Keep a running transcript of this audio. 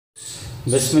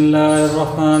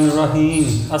बिस्मिल्लाहिर्रहमानिर्रहीम।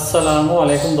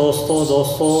 अस्सलामुअलैकुम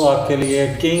दोस्तों आपके लिए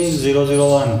किंग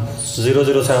 001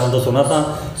 007 तो सुना था,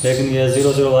 लेकिन ये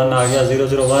 001 आ गया।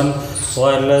 001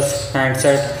 वायरलेस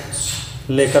हैंडसेट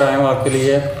लेकर आया हूँ आपके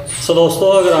लिए।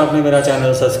 दोस्तों, अगर आपने मेरा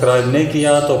चैनल सब्सक्राइब नहीं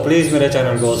किया तो प्लीज़ मेरे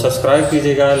चैनल को सब्सक्राइब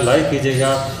कीजिएगा, लाइक कीजिएगा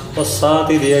और साथ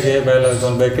ही दिए गए बेल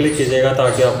आइकन पर क्लिक कीजिएगा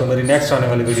ताकि आपको मेरी नेक्स्ट आने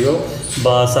वाली वीडियो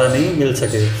बआसानी मिल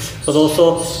सके। तो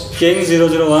दोस्तों, king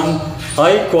 001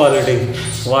 high quality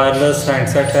wireless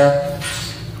handset है।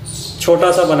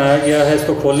 छोटा सा बनाया गया है।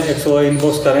 इसको खोलने इसको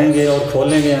इनबॉक्स करेंगे और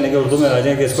खोलेंगे, यानी कि उर्दू में आ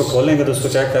जाएंगे। इसको खोलेंगे तो उसको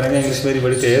चेक करेंगे। इंग्लिश मेरी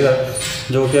बड़ी तेज़ है,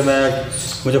 जो कि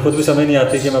मुझे खुद भी समझ नहीं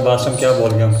आती कि मैं बात में क्या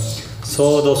बोल गया हूँ।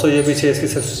 दोस्तों, ये पीछे इसकी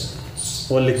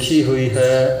वो लिखी हुई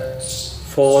है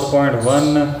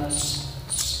 4.1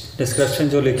 डिस्क्रिप्शन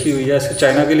जो लिखी हुई है, इसकी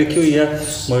चाइना की लिखी हुई है।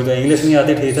 मुझे तो इंग्लिश नहीं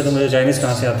आती ठीक है, तो मुझे चाइनीज़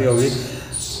कहाँ से आती होगी।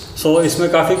 इसमें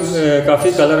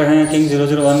काफ़ी कलर हैं। किंग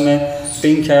 001 में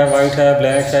पिंक है, वाइट है,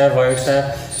 ब्लैक है, वाइट है,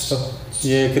 तो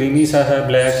ये क्रीमी सा है,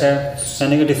 ब्लैक है,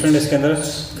 यानी कि डिफरेंट इसके अंदर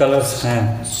कलर्स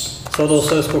हैं।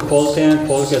 दोस्तों, इसको खोलते हैं,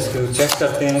 खोल के इसको चेक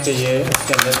करते हैं कि ये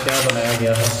इसके अंदर क्या बनाया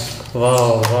गया है।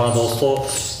 वाह दोस्तों,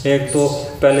 एक तो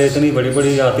पहले इतनी बड़ी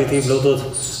बड़ी आती थी ब्लूटूथ,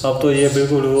 अब तो ये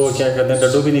बिल्कुल वो क्या कहते हैं,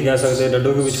 डड्डू भी नहीं कह सकते,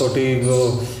 डड्डू की भी छोटी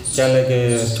वो क्या लें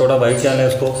कि छोटा भाई क्या लें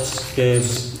उसको, कि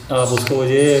आप उसको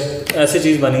ये ऐसी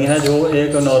चीज़ बनी है जो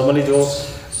एक नॉर्मली जो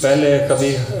पहले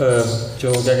कभी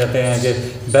जो क्या कहते हैं कि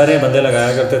बहरे बंदे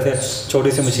लगाया करते थे,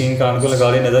 छोटी सी मशीन कान को लगा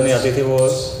ली, नज़र नहीं आती थी, वो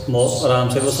आराम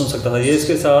से वो सुन सकता था। ये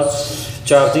इसके साथ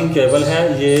चार्जिंग केबल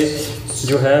है। ये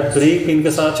जो है ब्रीक पिन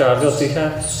के साथ चार्ज होती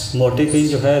है, मोटी पिन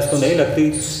जो है इसको नहीं लगती।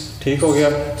 ठीक हो गया।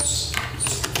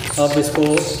 अब इसको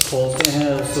खोलते हैं,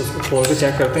 उसको खोल के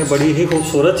चेक करते हैं। बड़ी ही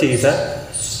खूबसूरत चीज़ है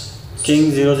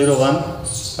किंग 001।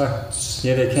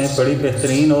 ये देखें, बड़ी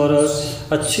बेहतरीन और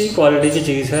अच्छी क्वालिटी की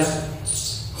चीज़ है,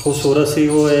 खूबसूरत सी।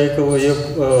 ये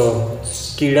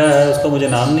कीड़ा है, उसका मुझे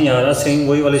नाम नहीं आ रहा। सेम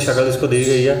वही वाली शक्ल इसको दी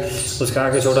गई है। उसका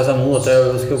आगे छोटा सा मुंह होता है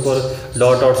और उसके ऊपर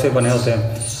डॉट से बने होते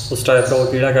हैं, उस टाइप का वो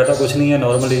कीड़ा कहता कुछ नहीं है।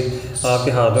 नॉर्मली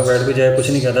आपके हाथ में बैठ भी जाए कुछ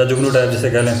नहीं कहता, जुगनू टाइप जिसे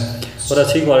कह लें। और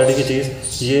अच्छी क्वालिटी की चीज़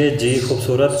ये जी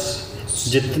खूबसूरत।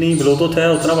 जितनी ब्लूटूथ है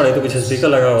उतना बड़ा, तो पीछे स्पीकर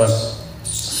लगा हुआ है।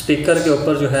 स्पीकर के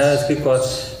ऊपर जो है इसकी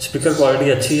स्पीकर क्वालिटी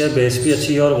अच्छी है, बेस भी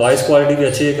अच्छी है और वॉइस क्वालिटी भी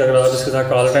अच्छी है कि अगर आप इसके साथ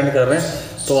कॉल अटेंड कर रहे हैं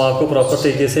तो आपको प्रॉपर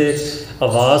तरीके से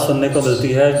आवाज़ सुनने को मिलती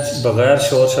है बग़ैर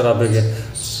शोर शराबे के,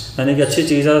 यानी कि अच्छी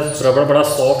चीज़ है। रबड़ बड़ा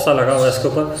सॉफ्ट सा लगा हुआ है इसके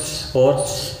ऊपर और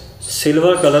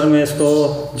सिल्वर कलर में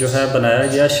इसको जो है बनाया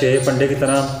गया, शेप अंडे की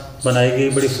तरह बनाई गई,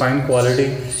 बड़ी फाइन क्वालिटी।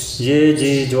 ये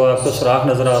जी जो आपको सुराख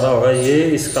नज़र आ रहा होगा, ये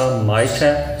इसका माइक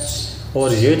है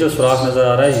और ये जो सुराख नज़र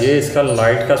आ रहा है ये इसका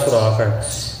लाइट का सुराख है।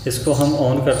 इसको हम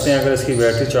ऑन करते हैं। अगर इसकी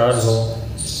बैटरी चार्ज हो,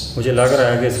 मुझे लग रहा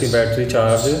है कि इसकी बैटरी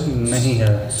चार्ज नहीं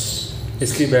है।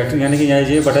 इसकी बैटरी यानी कि यहाँ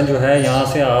ये बटन जो है, यहाँ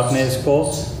से आपने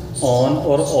इसको ऑन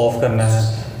और ऑफ़ करना है।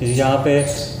 यहाँ पे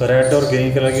रेड और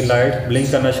ग्रीन कलर की लाइट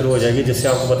ब्लिंक करना शुरू हो जाएगी, जिससे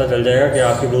आपको पता चल जाएगा कि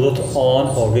आपकी ब्लूटूथ ऑन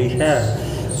हो गई है।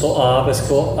 तो आप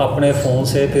इसको अपने फ़ोन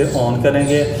से फिर ऑन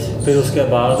करेंगे, फिर उसके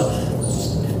बाद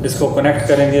इसको कनेक्ट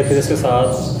करेंगे, फिर उसके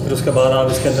बाद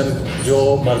आप इसके अंदर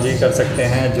जो मर्ज़ी कर सकते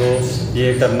हैं, जो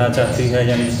ये करना चाहती है,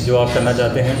 यानी जो आप करना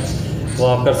चाहते हैं वो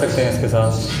आप कर सकते हैं। इसके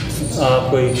साथ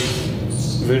आप कोई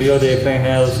वीडियो देख रहे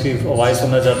हैं, उसकी आवाज़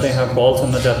सुनना चाहते हैं, कॉल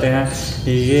सुनना चाहते हैं,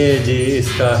 ये जी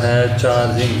इसका है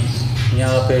चार्जिंग।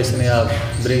 यहाँ पे इसमें आप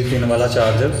ब्रेक पिन वाला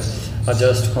चार्जर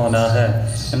एडजस्ट होना है,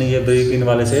 यानी ये ब्रेक पिन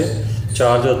वाले से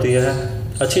चार्ज होती है।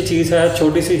 अच्छी चीज़ है,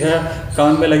 छोटी सी है,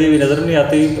 कान में लगी हुई नज़र नहीं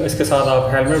आती। इसके साथ आप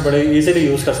हेलमेट बड़े इजीली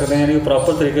यूज़ कर सकते हैं, यानी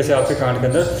प्रॉपर तरीके से आपके कान के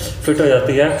अंदर फिट हो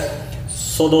जाती है।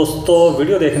 दोस्तों,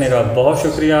 वीडियो देखने का बहुत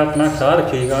शुक्रिया। अपना ख्याल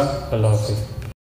रखिएगा। अल्लाह हाफ़िज़।